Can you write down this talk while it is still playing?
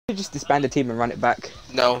You just disband the team and run it back.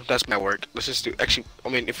 No, that's my work. Let's just do. Actually, I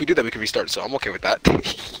mean, if we do that, we can restart. So I'm okay with that.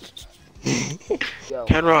 Yo.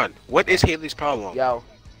 Kenron, what is Haley's problem? Yo.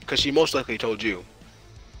 Because she most likely told you.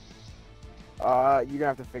 You're gonna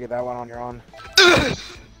have to figure that one on your own.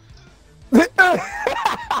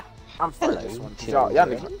 I'm for this one. Y'all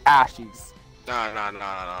niggas are ashies.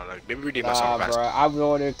 Nah. Maybe redeem myself fast. Bro, I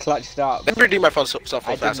would have clutched up. Let me redeem myself fast,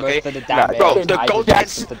 okay? Of the damage. Bro, the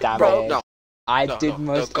goaltender. Bro, no. I did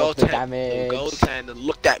most of the damage. The goaltender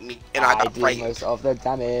looked at me and I got did most of the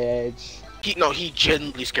damage. He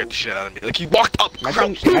genuinely scared the shit out of me. Like he walked up.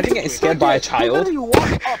 Imagine getting scared by a child. He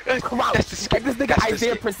walked up, crouched, and this nigga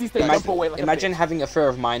Isaiah proceeds to jump away like Imagine having a fear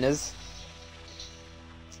of minors.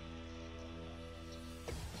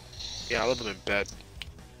 Yeah, I love them in bed.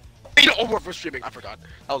 You know, over for streaming. I forgot.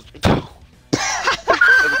 That was that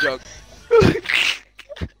was a joke.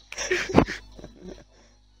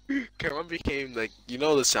 Cameron became like, you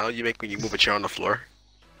know the sound you make when you move a chair on the floor.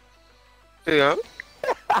 Yeah.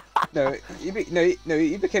 No, you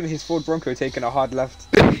became his Ford Bronco taking a hard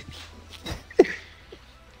left.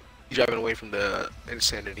 He's driving away from the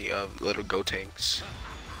insanity of little go tanks.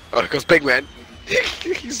 Oh, here goes Big Man.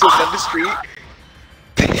 He's still down the street.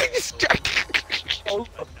 oh,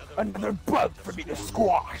 another bug for me to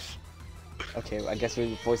squash. Okay, well, I guess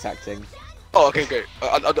we're voice acting. Oh, okay, great.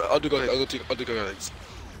 I'll do go tanks. I'll do go tanks.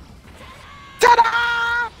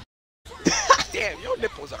 Ta-da! Damn, your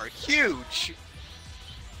nipples are huge.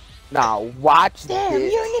 Now watch Damn,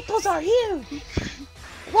 this. your nipples are huge.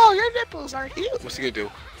 Whoa, your nipples are huge. What's he gonna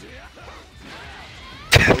do?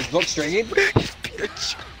 Oh, he's block stringing?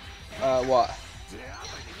 Bitch. What?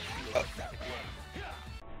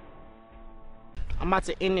 I'm about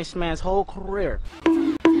to end this man's whole career. I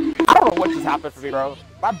don't know what just happened for me, bro.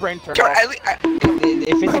 My brain turned off.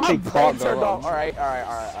 It physically can't go wrong. Alright,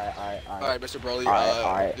 Mr. Broly,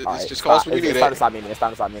 alright. just call us when you need it. It's time to stop meaning. It's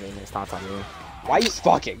time to stop meaning. It's time to stop meaning. Why are you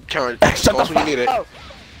sparking? Karen, just call us when you need it.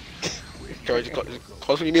 Karen, just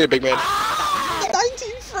call us when you need it, big man.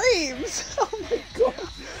 19 frames! Oh my god.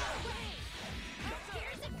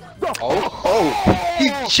 Oh, he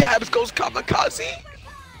jabs, goes kamikaze.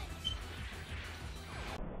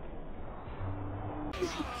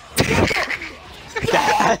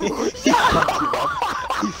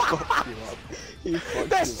 He fucked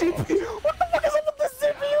That you up. CPU! What the fuck is up with the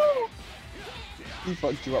CPU? He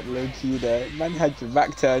fucked you up low key there. Man had your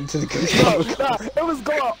back turned to the Nah, it was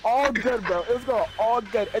going all good, bro. It was going all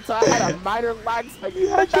good until I had a minor lag. Like,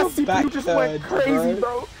 that CPU just went crazy,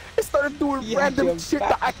 bro. It started doing random shit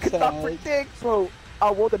that I could not predict, bro.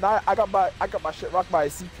 I won't deny I got my shit rocked by a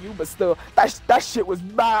CPU, but still, that shit was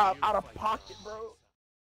mad out of pocket, bro.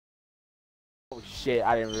 Oh shit,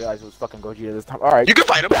 I didn't realize it was fucking Gogeta this time. Alright. You can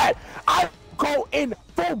fight him. I go in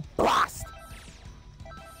full blast.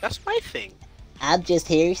 That's my thing. I'm just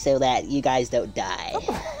here so that you guys don't die.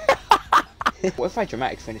 What if I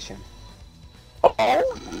dramatic finish him?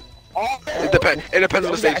 It depends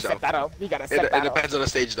on the stage, though. It depends on the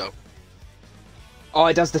stage, though. Oh,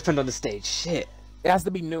 it does depend on the stage. Shit. It has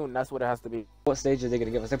to be noon. That's what it has to be. What stage are they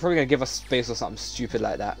gonna give us? They're probably gonna give us space or something stupid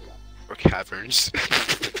like that. Or caverns.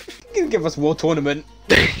 They're gonna give us War Tournament.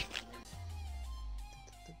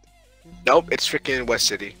 Nope, it's freaking West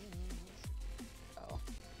City. Oh.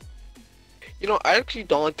 You know, I actually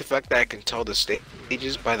don't like the fact that I can tell the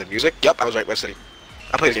stages by the music. Yep, I was right, West City.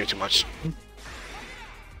 I play this game too much.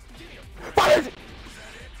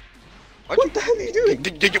 What the hell are you doing?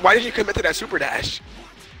 Why did you commit to that super dash?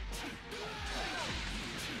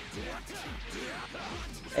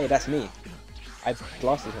 Hey, that's me. I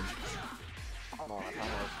blasted him.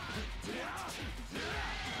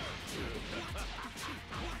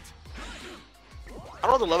 I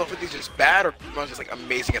don't know the level 50 is just bad or I'm just like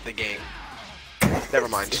amazing at the game. Never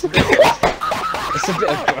mind. It's a bit of both.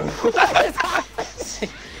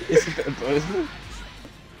 It's a bit of both.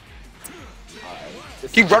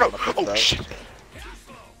 Keep running. Oh shit.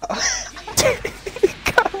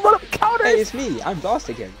 Run up counter. Hey, it's me. I'm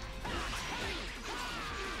blasting him.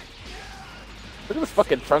 Look at this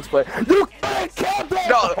fucking Trunks play. You can't kill them!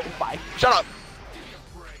 No! Oh my. Shut up!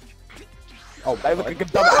 Oh, now you look like a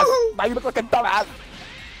dumbass. Now you look like a dumbass.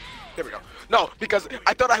 There we go. No, because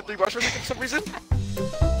I thought I had 3 rushers for some reason.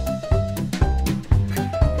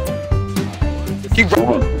 Keep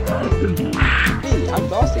running. Me, I'm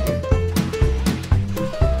blasting him.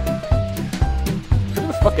 Look at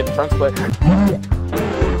this fucking Trunks play.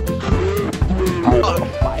 Oh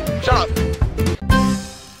my. Shut up!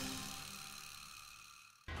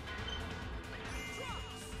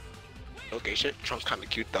 Okay, shit. Trump's kinda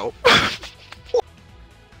cute though.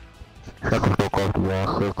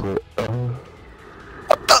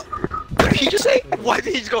 What the? What did he just say? Why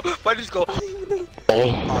did he just go? Why did he just go?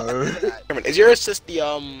 Is your assist the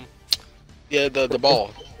the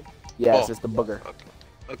ball? Yeah, Oh. it's just the booger.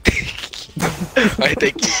 Okay. Alright,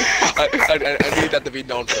 thank you. I need that to be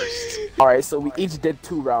known first. Alright, so we each did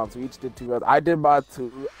 2 rounds. I did my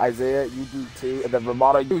 2, Isaiah, you do 2, and then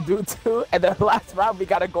Romano, you do 2, and then last round we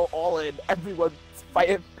gotta go all in. Everyone's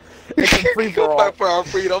fighting. It's a free for all. Fight for our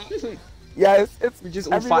freedom. Yes, it's We just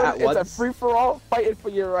all fight at once. It's a free for all, fighting for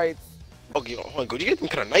your rights. Okay, hold on, good. You getting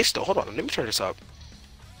kind of nice though. Hold on, let me turn this up.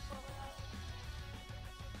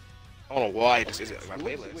 I don't know why this isn't my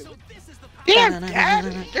playlist. Damn,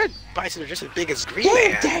 Dad! Your biceps are just as big as Green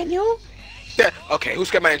Man. Daniel. Yeah. Okay, who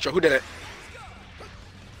skipped my intro? Who did it?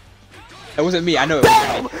 It wasn't me. I know it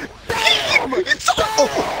wasn't me.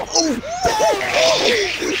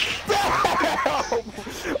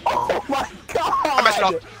 Oh my god! I messed it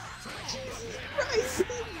up.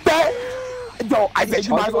 Yo, Isaiah,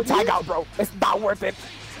 you might as well tag out, bro. It's not worth it.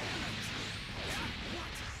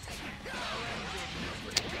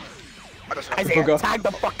 Isaiah, tag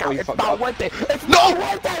the fuck out. It's not worth it. It's not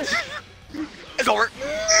worth it. It's over.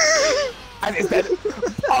 Isaiah's dead.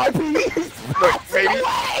 RP. Look, baby.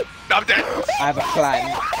 I'm dead. I have a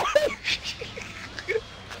plan.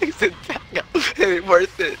 He said tag out. It ain't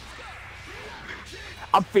worth it.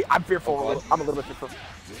 I'm fearful. I'm a little bit fearful.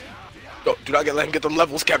 No, do not let him get them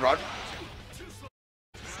levels, Cameron.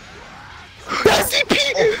 DP!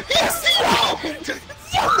 Yes!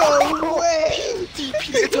 No way!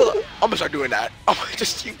 DP until I'm gonna start doing that. I'm gonna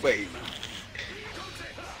just keep waiting.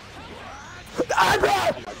 Oh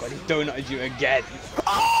my god, he donutted you again.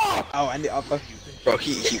 Oh, and the upper. Bro,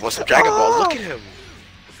 he wants some Dragon Ball. Look at him.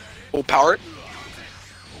 Full power.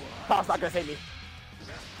 Power's not gonna save me.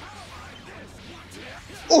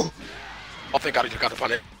 Oh! Oh, thank God I got the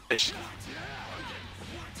punish.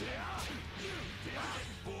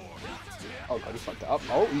 Oh god, he fucked it up.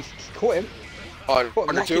 Oh, he caught him. On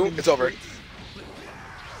under 2, it's over.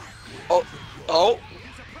 Oh, oh,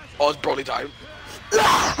 oh, it's Broly time.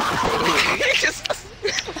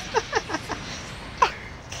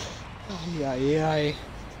 Yeah.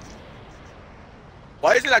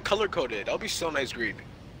 Why isn't that color coded? That would be so nice green.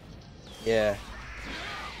 Yeah.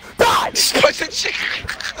 Just punch the chick.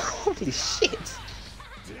 Holy shit.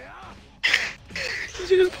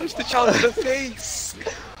 You just punched the child in the face.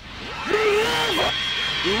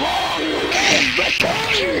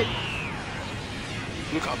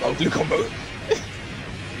 Blue combo. Blue combo.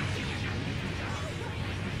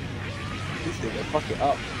 This nigga fuck it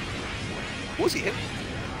up. Who was he hit?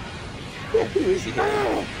 Who is he here?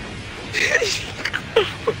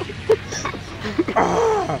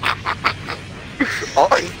 Oh,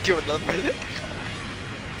 he's giving up.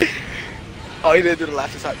 Oh, he didn't do the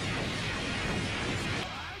last side.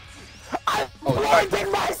 I'm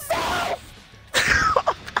blinding myself!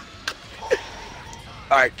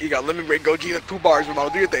 Alright, you got Lemon Rain Goji, like 2 bars, Romano,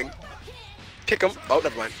 do your thing. Kick him. Oh,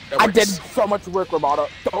 never mind. I did so much work, Romano.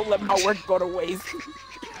 Don't let my work go to waste.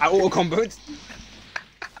 I auto comboed.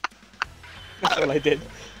 That's all I did.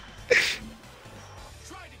 This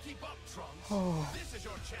is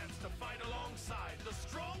your chance to fight alongside the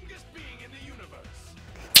strongest being in the universe.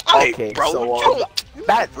 Okay, bro, so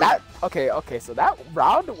so that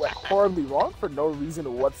round went horribly wrong for no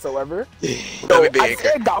reason whatsoever.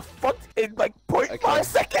 I got fucked in like 0.5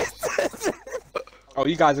 seconds. Oh,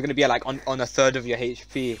 you guys are gonna be like on a third of your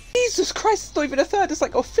HP. Jesus Christ, it's not even a third, it's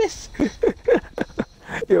like a fifth.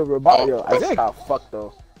 Yo, Romano, Isaiah got fucked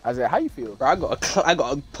though. Isaiah, how you feel? Bro, I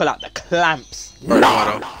gotta pull out the clamps.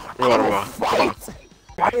 Romano.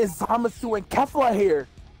 Why is Zamasu and Kefla here?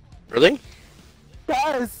 Really?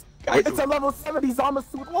 Yes! Wait, It's a level 70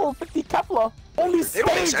 Zamasu with level 50 Kefla! Only They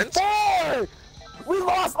don't make stage sense. 4! We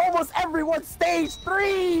lost almost everyone stage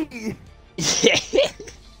 3!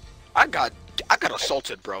 I got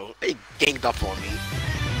assaulted, bro. They ganged up on me.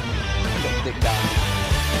 Dick down.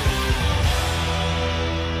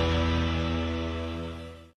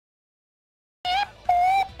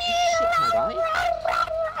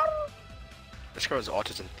 This girl has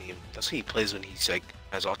autism theme. That's what he plays when he's like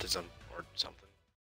has autism or something.